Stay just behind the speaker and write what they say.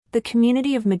The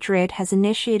community of Madrid has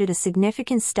initiated a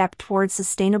significant step towards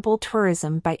sustainable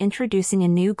tourism by introducing a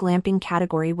new glamping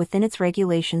category within its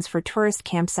regulations for tourist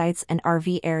campsites and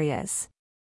RV areas.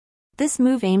 This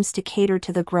move aims to cater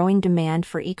to the growing demand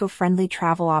for eco-friendly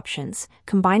travel options,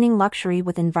 combining luxury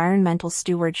with environmental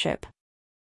stewardship.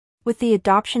 With the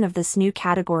adoption of this new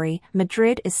category,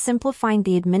 Madrid is simplifying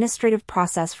the administrative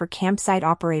process for campsite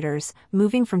operators,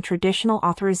 moving from traditional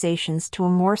authorizations to a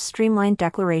more streamlined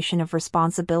declaration of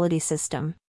responsibility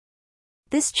system.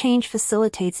 This change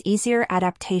facilitates easier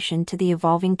adaptation to the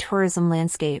evolving tourism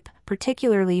landscape,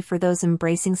 particularly for those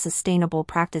embracing sustainable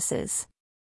practices.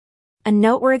 A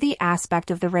noteworthy aspect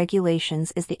of the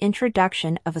regulations is the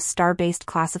introduction of a star-based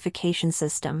classification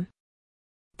system.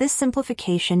 This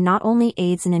simplification not only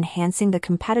aids in enhancing the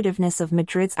competitiveness of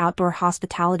Madrid's outdoor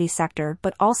hospitality sector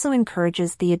but also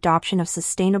encourages the adoption of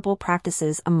sustainable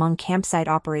practices among campsite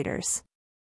operators.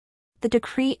 The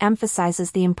decree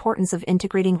emphasizes the importance of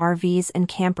integrating RVs and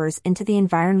campers into the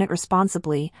environment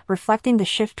responsibly, reflecting the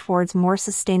shift towards more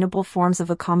sustainable forms of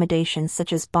accommodation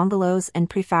such as bungalows and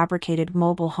prefabricated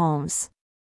mobile homes.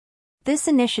 This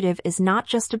initiative is not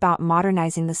just about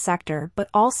modernizing the sector but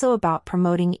also about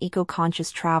promoting eco-conscious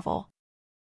travel.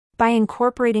 By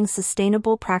incorporating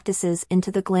sustainable practices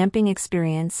into the glamping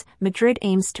experience, Madrid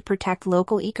aims to protect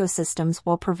local ecosystems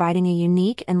while providing a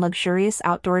unique and luxurious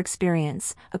outdoor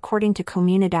experience, according to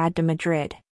Comunidad de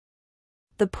Madrid.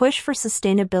 The push for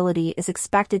sustainability is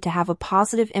expected to have a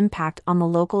positive impact on the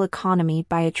local economy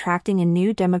by attracting a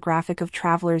new demographic of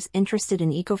travelers interested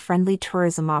in eco-friendly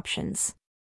tourism options.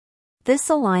 This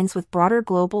aligns with broader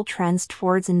global trends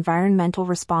towards environmental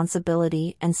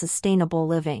responsibility and sustainable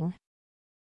living.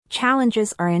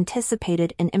 Challenges are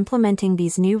anticipated in implementing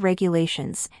these new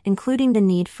regulations, including the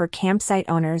need for campsite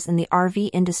owners and the RV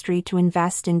industry to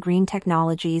invest in green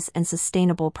technologies and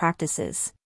sustainable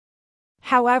practices.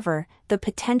 However, the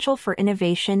potential for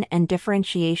innovation and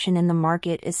differentiation in the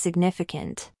market is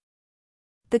significant.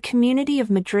 The community of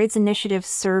Madrid's initiative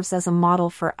serves as a model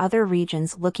for other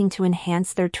regions looking to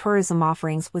enhance their tourism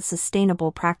offerings with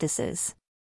sustainable practices.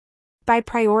 By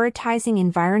prioritizing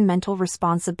environmental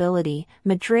responsibility,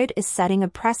 Madrid is setting a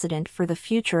precedent for the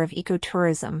future of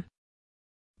ecotourism.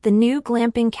 The new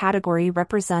glamping category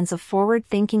represents a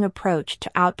forward-thinking approach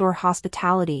to outdoor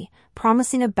hospitality,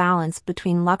 promising a balance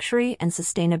between luxury and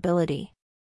sustainability.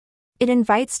 It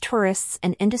invites tourists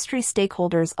and industry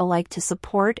stakeholders alike to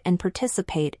support and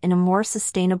participate in a more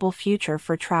sustainable future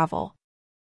for travel.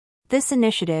 This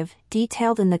initiative,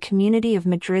 detailed in the Community of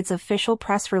Madrid's official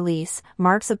press release,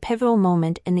 marks a pivotal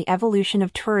moment in the evolution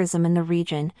of tourism in the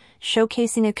region,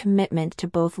 showcasing a commitment to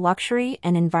both luxury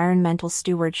and environmental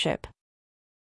stewardship.